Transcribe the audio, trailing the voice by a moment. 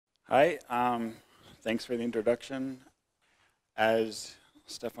Hi, thanks for the introduction. As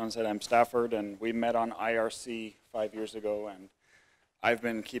Stefan said, I'm Stafford, and we met on IRC 5 years ago, and I've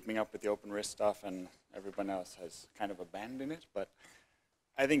been keeping up with the OpenRISC stuff, and everyone else has kind of abandoned it, but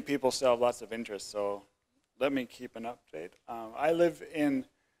I think people still have lots of interest, so let me keep an update. I live in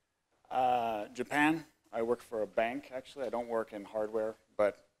Japan. I work for a bank, actually. I don't work in hardware,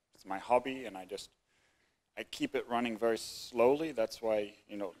 but it's my hobby, and I keep it running very slowly. That's why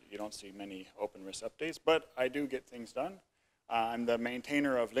you don't see many OpenRISC updates, but I do get things done. I'm the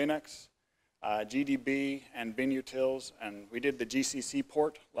maintainer of Linux, GDB, and binutils, and we did the GCC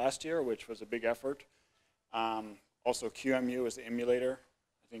port last year, which was a big effort. Also, QEMU is the emulator.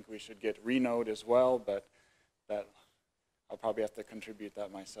 I think we should get Renode as well, but I'll probably have to contribute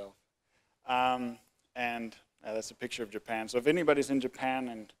that myself. And that's a picture of Japan. So if anybody's in Japan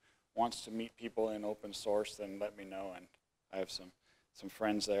and wants to meet people in open source, then let me know. And I have some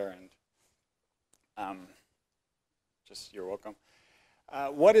friends there, and you're welcome.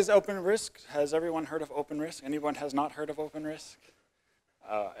 What is OpenRISC? Has everyone heard of OpenRISC? Anyone has not heard of OpenRISC?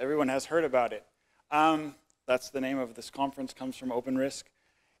 Everyone has heard about it. That's the name of this conference, comes from OpenRISC.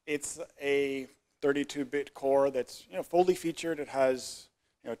 It's a 32-bit core that's fully featured. It has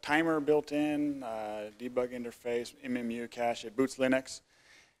timer built in, debug interface, MMU cache. It boots Linux,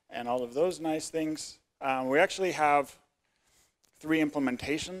 and all of those nice things. We actually have 3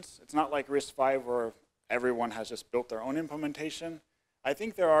 implementations. It's not like RISC-V where everyone has just built their own implementation. I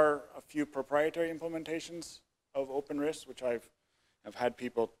think there are a few proprietary implementations of OpenRISC, which I've had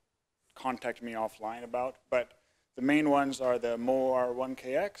people contact me offline about. But the main ones are the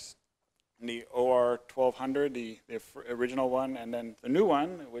MOR1KX, and the OR1200, the original one, and then the new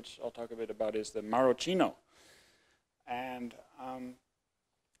one, which I'll talk a bit about, is the Marocchino. And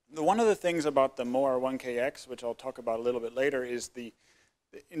one of the things about the MOR1KX, which I'll talk about a little bit later, is the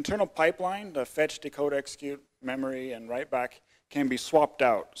internal pipeline, the fetch, decode, execute, memory, and write back can be swapped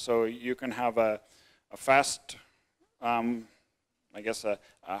out. So you can have a fast, I guess a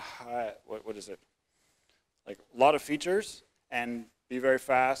high, what is it? Like a lot of features and be very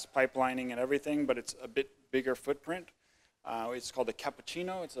fast, pipelining and everything, but it's a bit bigger footprint. It's called the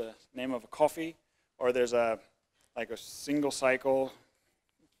cappuccino. It's a name of a coffee. Or there's like a single cycle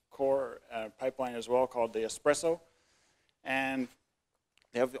core pipeline as well called the espresso. And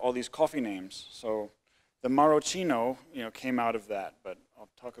they have all these coffee names. So the Marocchino, came out of that, but I'll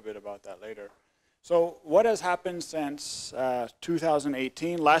talk a bit about that later. So what has happened since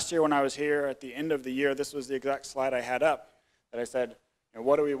 2018? Last year when I was here at the end of the year, this was the exact slide I had up that I said,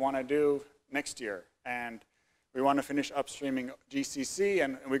 what do we want to do next year? And we want to finish upstreaming GCC,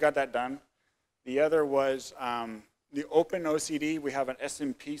 and we got that done. The other was the OpenOCD. We have an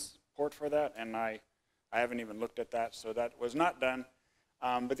SMP port for that, and I haven't even looked at that, so that was not done.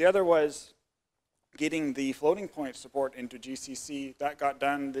 But the other was getting the floating point support into GCC. That got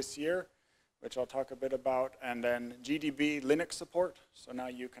done this year, which I'll talk a bit about. And then GDB Linux support. So now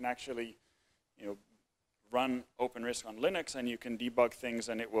you can actually run OpenRISC on Linux, and you can debug things,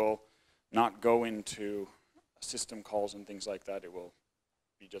 and it will not go into system calls and things like that. It will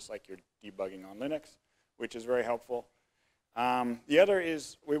be just like you're debugging on Linux, which is very helpful. The other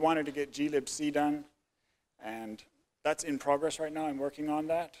is we wanted to get glibc done, and that's in progress right now. I'm working on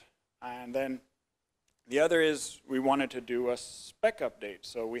that. And then the other is we wanted to do a spec update.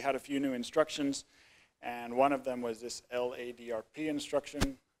 So we had a few new instructions, and one of them was this LADRP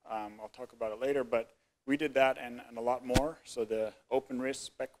instruction. I'll talk about it later, but we did that and a lot more. So the OpenRISC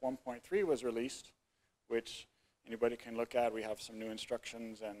spec 1.3 was released, which anybody can look at. We have some new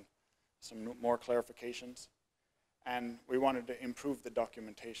instructions and some more clarifications. And we wanted to improve the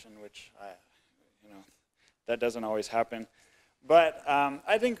documentation, which that doesn't always happen. But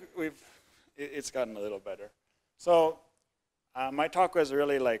I think it's gotten a little better. So my talk was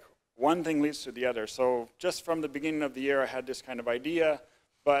really like one thing leads to the other. So just from the beginning of the year, I had this kind of idea,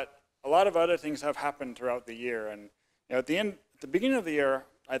 but a lot of other things have happened throughout the year. And at the beginning of the year,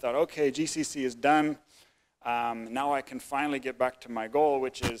 I thought, okay, GCC is done. Now I can finally get back to my goal,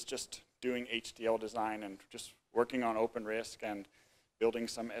 which is just doing HDL design and just working on OpenRISC and building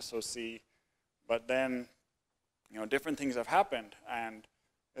some SoC. But then, different things have happened. And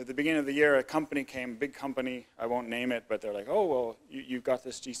at the beginning of the year, a company came, big company, I won't name it, but they're like, oh, well, you've got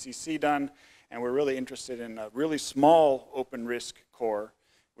this GCC done, and we're really interested in a really small OpenRISC core.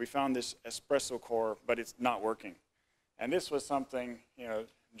 We found this espresso core, but it's not working. And this was something,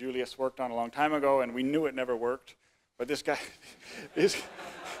 Julius worked on a long time ago, and we knew it never worked. But this guy, these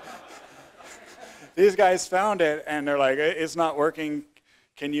guys found it, and they're like, it's not working.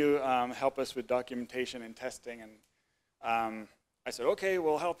 Can you help us with documentation and testing? And I said, okay,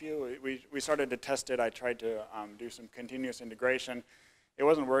 we'll help you. We started to test it. I tried to do some continuous integration. It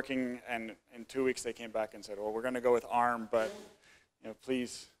wasn't working, and in 2 weeks they came back and said, well, we're going to go with ARM, but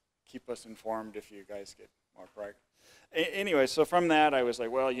please keep us informed if you guys get more progress. Anyway, so from that I was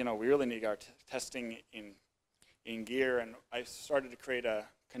like, well, we really need our testing in gear, and I started to create a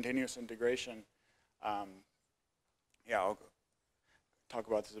continuous integration. Yeah, I'll talk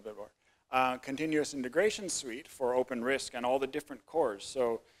about this a bit more. Continuous integration suite for OpenRISC and all the different cores.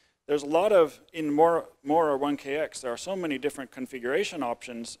 So there's a lot of, in more or 1KX, there are so many different configuration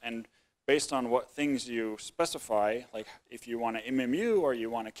options, and based on what things you specify, like if you want to MMU or you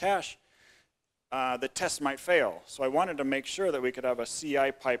want to cache, the test might fail. So I wanted to make sure that we could have a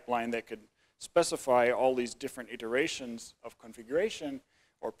CI pipeline that could specify all these different iterations of configuration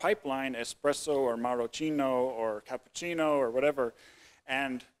or pipeline, espresso or Marocchino or cappuccino or whatever,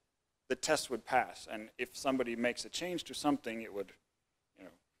 and the test would pass. And if somebody makes a change to something, it would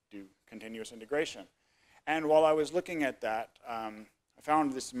do continuous integration. And while I was looking at that, I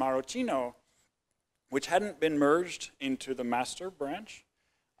found this Marocchino, which hadn't been merged into the master branch,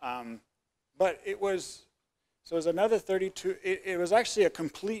 but it was another 32, it was actually a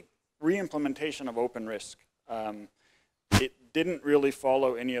complete re-implementation of OpenRISC. It didn't really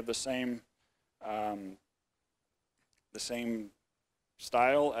follow any of the same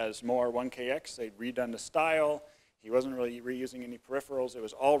style as more 1KX. They'd redone the style. He wasn't really reusing any peripherals. It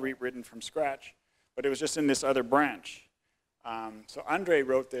was all rewritten from scratch, but it was just in this other branch. So Andre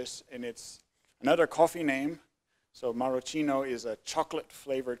wrote this, and it's another coffee name. So Marocchino is a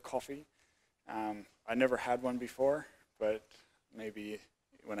chocolate-flavored coffee. I never had one before, but maybe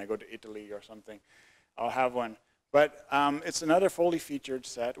when I go to Italy or something, I'll have one. But it's another fully featured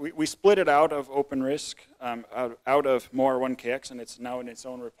set. We split it out of OpenRISC, out of more 1KX, and it's now in its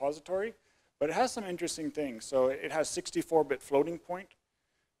own repository. But it has some interesting things. So it has 64-bit floating point.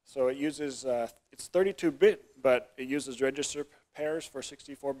 So it uses, it's 32-bit, but it uses register pairs for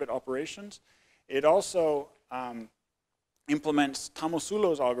 64-bit operations. It also implements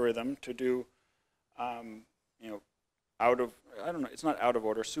Tamosulo's algorithm to do, it's not out of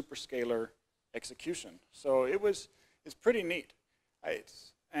order, superscalar execution. So it's pretty neat.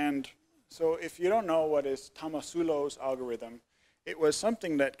 And so if you don't know what is Tamosulo's algorithm, it was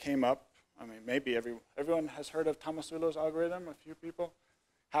something that came up. I mean, maybe everyone has heard of Tamosulo's algorithm, a few people,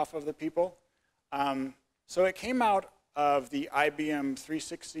 half of the people. So it came out of the IBM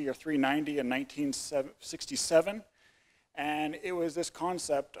 360 or 390 in 1967. And it was this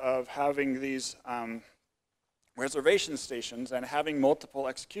concept of having these reservation stations and having multiple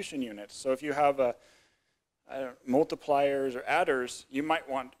execution units. So if you have multipliers or adders, you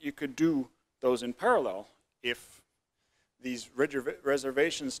could do those in parallel if these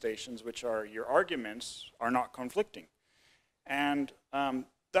reservation stations, which are your arguments, are not conflicting. And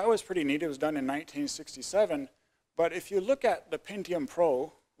that was pretty neat. It was done in 1967. But if you look at the Pentium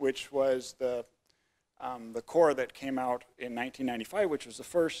Pro, which was the core that came out in 1995, which was the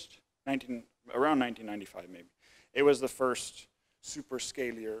first, around 1995 maybe. It was the first super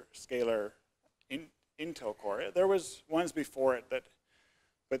scalar Intel core. There was ones before it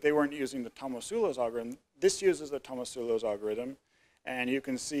but they weren't using the Tamosulo's algorithm. This uses the Tamosulo's algorithm, and you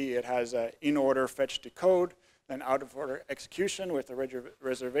can see it has a in-order fetch decode, then out-of-order execution with the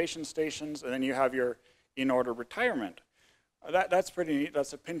reservation stations, and then you have your in-order retirement. That's pretty neat.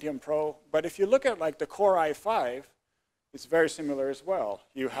 That's a Pentium Pro. But if you look at like the Core i5, it's very similar as well.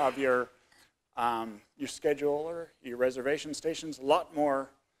 You have your scheduler, your reservation stations, a lot more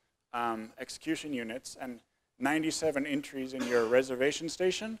execution units, and 97 entries in your reservation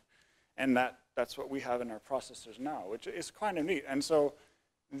station, and that's what we have in our processors now, which is kind of neat. And so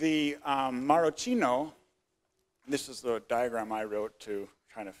the Marocchino, this is the diagram I wrote to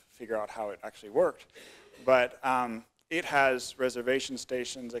try to figure out how it actually worked, but it has reservation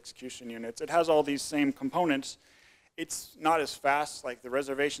stations, execution units. It has all these same components. It's not as fast, like the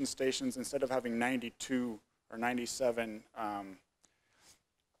reservation stations, instead of having 92 or 97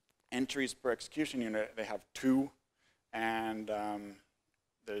 entries per execution unit, they have 2, and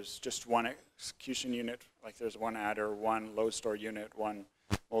there's just one execution unit, like there's one adder, one load store unit, one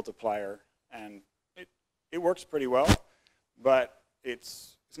multiplier, and it works pretty well, but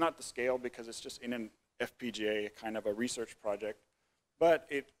it's not the scale because it's just in an FPGA, kind of a research project, but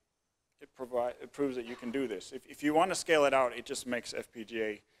it proves that you can do this. If you want to scale it out, it just makes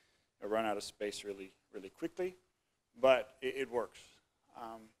FPGA run out of space really, really quickly, but it works.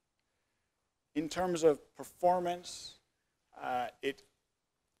 In terms of performance,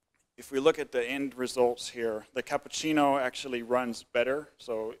 if we look at the end results here, the cappuccino actually runs better,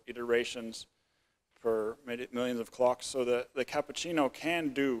 so iterations per millions of clocks. So the Cappuccino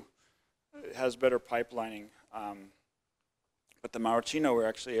has better pipelining. But the Marocchino, we're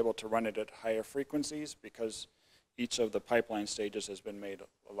actually able to run it at higher frequencies because each of the pipeline stages has been made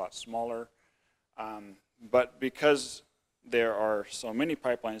a lot smaller. But because there are so many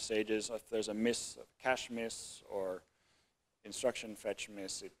pipeline stages, if there's a miss, a cache miss, or instruction fetch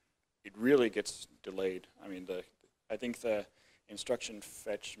miss, it really gets delayed. I mean, I think the instruction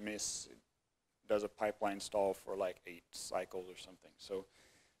fetch miss does a pipeline stall for like 8 cycles or something. So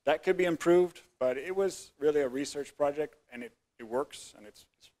that could be improved, but it was really a research project, and it works, and it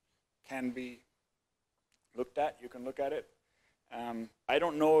can be looked at. You can look at it. I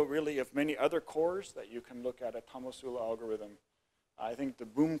don't know really of many other cores that you can look at a Tomosula algorithm. I think the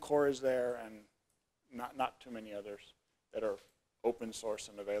Boom core is there, and not too many others that are open source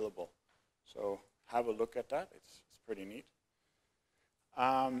and available. So have a look at that. It's pretty neat.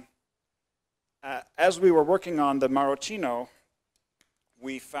 As we were working on the Marocchino,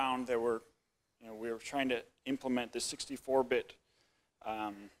 we found we were trying to implement the 64-bit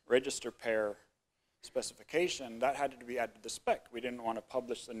register pair specification. That had to be added to the spec. We didn't want to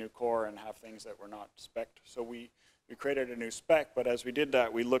publish the new core and have things that were not spec'd. So we created a new spec, but as we did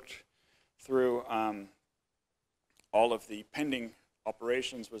that, we looked through all of the pending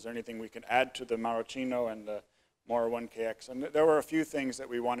operations. Was there anything we could add to the Marocchino and the Mora 1KX? And there were a few things that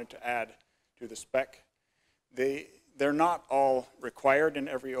we wanted to add to the spec. They're not all required in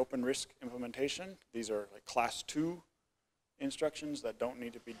every OpenRISC implementation. These are like class 2 instructions that don't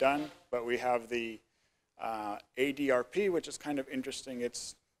need to be done, but we have the ADRP, which is kind of interesting.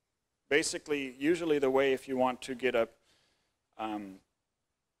 It's basically usually the way if you want to get up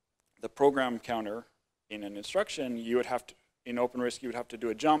the program counter in an instruction, you would have to, in OpenRISC, you would have to do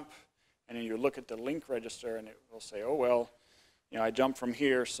a jump, and then you look at the link register, and it will say, oh, well, you know, I jumped from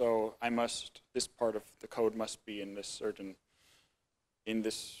here, so this part of the code must be in this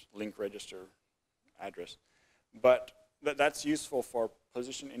link register address. But that's useful for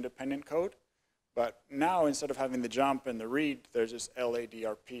position-independent code. But now, instead of having the jump and the read, there's this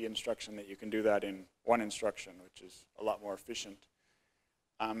LADRP instruction that you can do that in one instruction, which is a lot more efficient.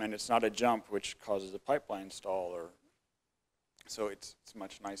 And it's not a jump, which causes a pipeline stall, so it's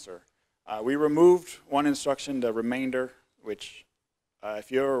much nicer. We removed one instruction, the remainder, which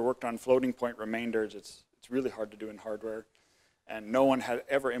if you ever worked on floating point remainders, it's really hard to do in hardware. And no one had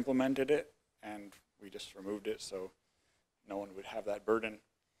ever implemented it, and we just removed it so no one would have that burden.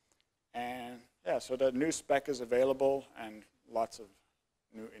 And yeah, so the new spec is available, and lots of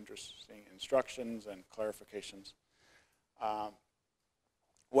new interesting instructions and clarifications.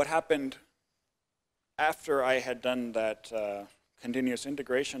 What happened after I had done that continuous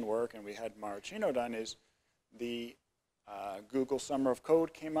integration work and we had Marocchino done is the Google Summer of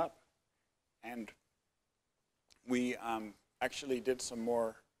Code came up, and we actually did some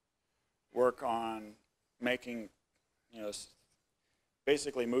more work on making,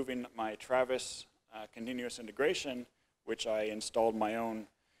 basically moving my Travis continuous integration, which I installed my own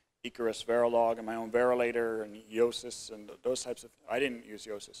Icarus Verilog and my own Verilator and Yosis and those types of, I didn't use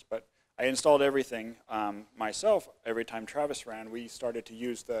Yosis, but I installed everything myself. Every time Travis ran, we started to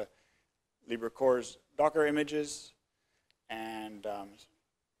use the LibreCores Docker images, and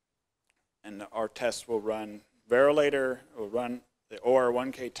our tests will run Verilator, will run the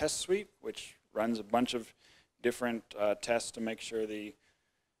OR1K test suite, which runs a bunch of different tests to make sure the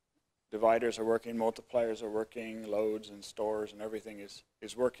dividers are working, multipliers are working, loads and stores and everything is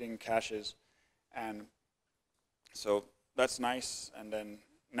working, caches. And so that's nice. And then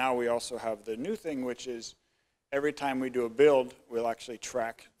now we also have the new thing, which is every time we do a build, we'll actually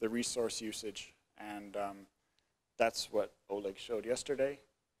track the resource usage. And that's what Oleg showed yesterday.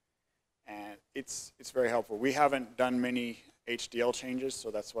 And it's very helpful. We haven't done many HDL changes, so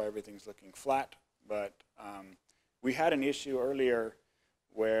that's why everything's looking flat. But we had an issue earlier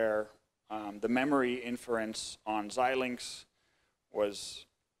where the memory inference on Xilinx was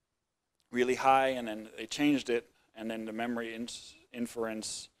really high, and then they changed it, and then the memory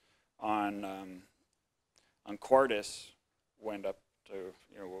inference on Quartus went up to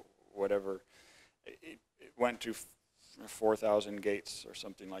whatever. It went to 4,000 gates or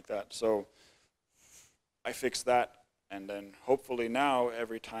something like that. So I fixed that, and then hopefully now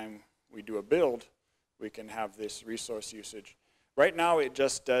every time we do a build, we can have this resource usage. Right now it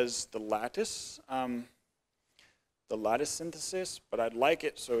just does the lattice synthesis, but I'd like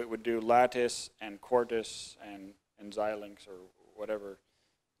it so it would do lattice and Quartus and Xilinx or whatever,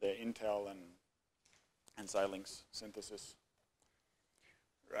 the Intel and Xilinx synthesis.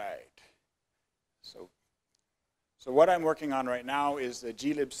 Right. So what I'm working on right now is the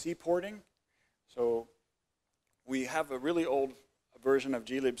glibc porting. So we have a really old version of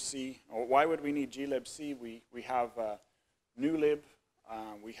glibc. Or why would we need glibc? We have newlib,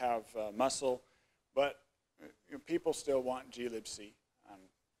 we have muscle, but people still want glibc,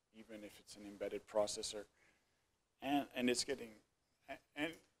 even if it's an embedded processor. And it's getting,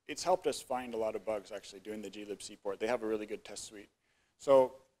 and it's helped us find a lot of bugs actually doing the glibc port. They have a really good test suite.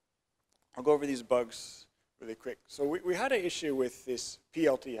 So I'll go over these bugs really quick. So we had an issue with this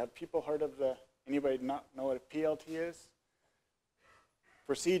PLT. Have people heard of anybody not know what a PLT is?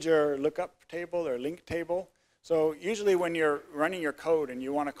 Procedure lookup table or link table. So usually when you're running your code and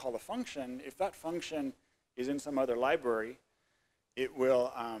you want to call a function, if that function is in some other library, it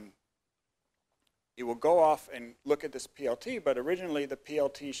will go off and look at this PLT, but originally the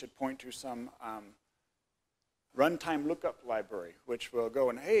PLT should point to some runtime lookup library, which will go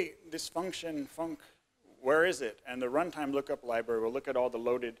and, hey, this function, func, where is it? And the runtime lookup library will look at all the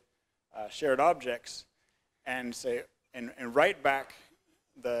loaded shared objects and say, and write back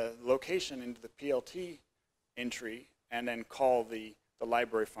the location into the PLT entry and then call the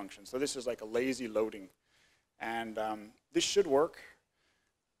library function. So this is like a lazy loading. And this should work.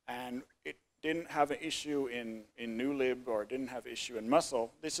 And it didn't have an issue in newlib or didn't have an issue in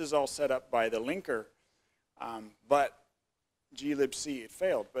muscle. This is all set up by the linker. But glibc, it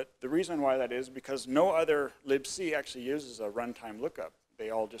failed. But the reason why that is because no other libc actually uses a runtime lookup. They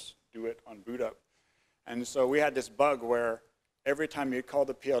all just do it on boot up. And so we had this bug where every time you call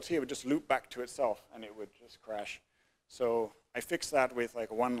the PLT, it would just loop back to itself and it would just crash. So I fixed that with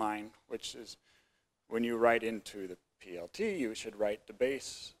like one line, which is when you write into the PLT, you should write the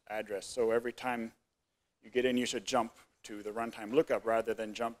base address. So every time you get in, you should jump to the runtime lookup rather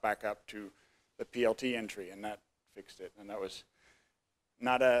than jump back up to the PLT entry, and that fixed it. And that was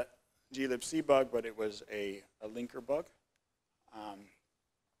not a glibc bug, but it was a linker bug.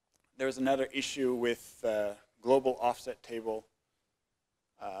 There was another issue with global offset table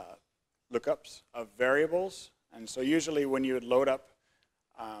lookups of variables. And so usually when you would load up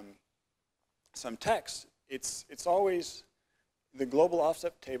some text, it's always, the global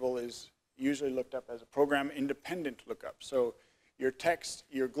offset table is usually looked up as a program independent lookup. So your text,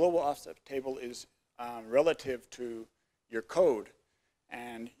 your global offset table is relative to your code.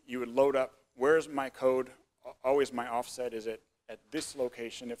 And you would load up, where's my code? Always my offset is at this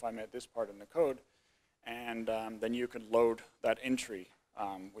location if I'm at this part in the code. And then you could load that entry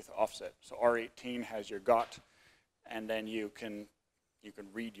with offset. So R18 has your got, and then you can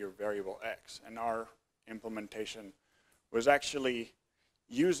read your variable x. And our implementation was actually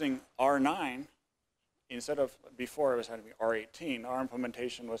using R9 instead of, before it was having R18. Our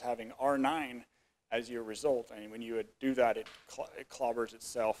implementation was having R9 as your result, and when you would do that, it clobbers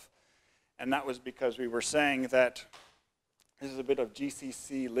itself. And that was because we were saying that this is a bit of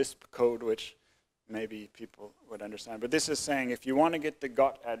GCC Lisp code, which maybe people would understand. But this is saying if you want to get the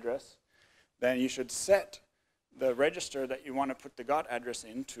GOT address, then you should set the register that you want to put the GOT address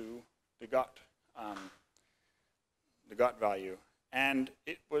into the GOT value. And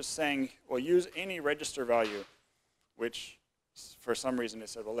it was saying, well, use any register value, which for some reason it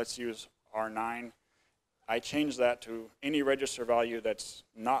said, well, let's use R9. I changed that to any register value that's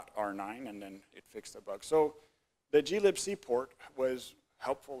not R9, and then it fixed the bug. So the glibc port was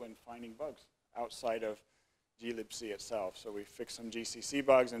helpful in finding bugs outside of glibc itself. So we fixed some GCC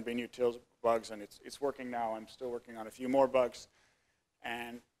bugs and binutils bugs, and it's working now. I'm still working on a few more bugs.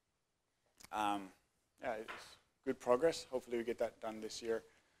 And yeah, it's good progress. Hopefully we get that done this year.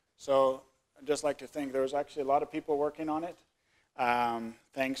 So I'd just like to thank, there was actually a lot of people working on it.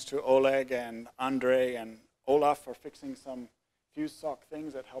 Thanks to Oleg and Andre and Olaf for fixing some fuse sock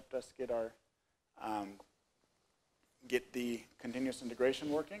things that helped us get our get the continuous integration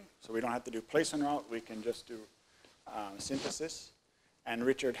working. So we don't have to do place and route, we can just do synthesis. And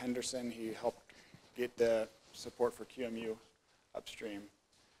Richard Henderson, he helped get the support for QEMU upstream.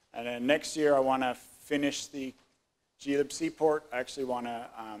 And then next year I want to finish the glibc port. I actually want to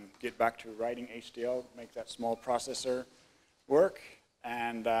get back to writing HDL, make that small processor work.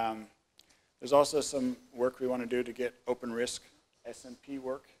 And there's also some work we want to do to get OpenRISC SMP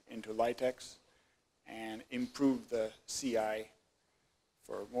work into LiteX and improve the CI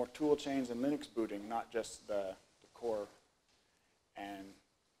for more tool chains and Linux booting, not just the core, and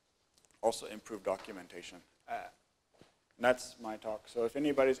also improve documentation. That's my talk. So if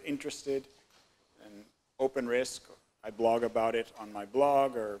anybody's interested in OpenRISC, I blog about it on my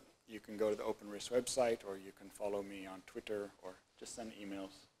blog, or you can go to the OpenRISC website, or you can follow me on Twitter, or just send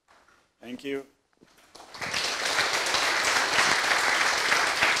emails. Thank you.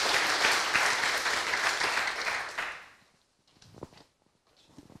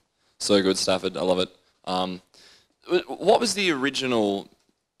 So so good, Stafford. I love it. What was the original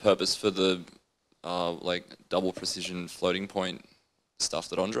purpose for the like double precision floating point stuff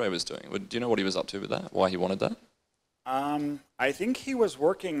that Andre was doing? Do you know what he was up to with that? Why he wanted that? I think he was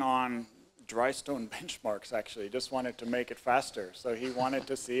working on dry stone benchmarks, actually. Just wanted to make it faster. So he wanted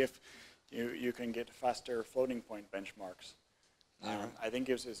to see if you can get faster floating point benchmarks. I think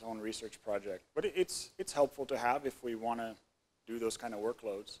it was his own research project. But it's helpful to have if we want to do those kind of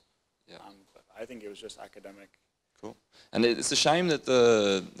workloads. Yeah. But I think it was just academic. Cool. And it's a shame that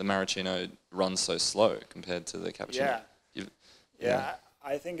the Marocchino runs so slow compared to the Cappuccino. Yeah.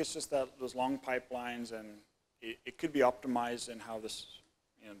 I think it's just that those long pipelines, and it could be optimized in how this,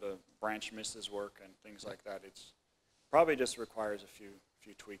 the branch misses work and things like that. It's probably just requires a few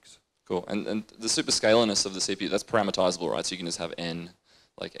tweaks. Cool. And the super scaliness of the CPU, that's parameterizable, right? So you can just have n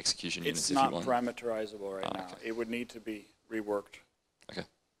like execution units if you want. It's not parameterizable right now. Okay. It would need to be reworked. Okay.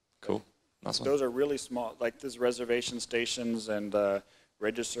 Cool. Nice one. Those are really small, like these reservation stations and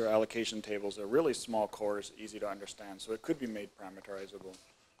register allocation tables are really small cores, easy to understand. So it could be made parameterizable.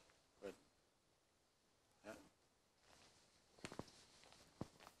 But, yeah.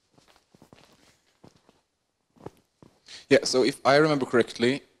 Yeah, so if I remember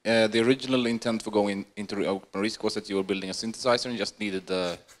correctly, the original intent for going into OpenRISC was that you were building a synthesizer and just needed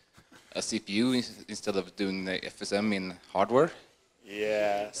a CPU instead of doing the FSM in hardware.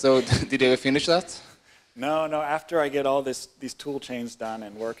 Yeah. So did you ever finish that? No. After I get all these tool chains done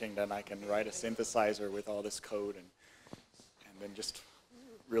and working, then I can write a synthesizer with all this code and then just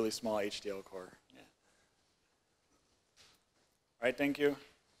really small HDL core. Yeah. All right, thank you.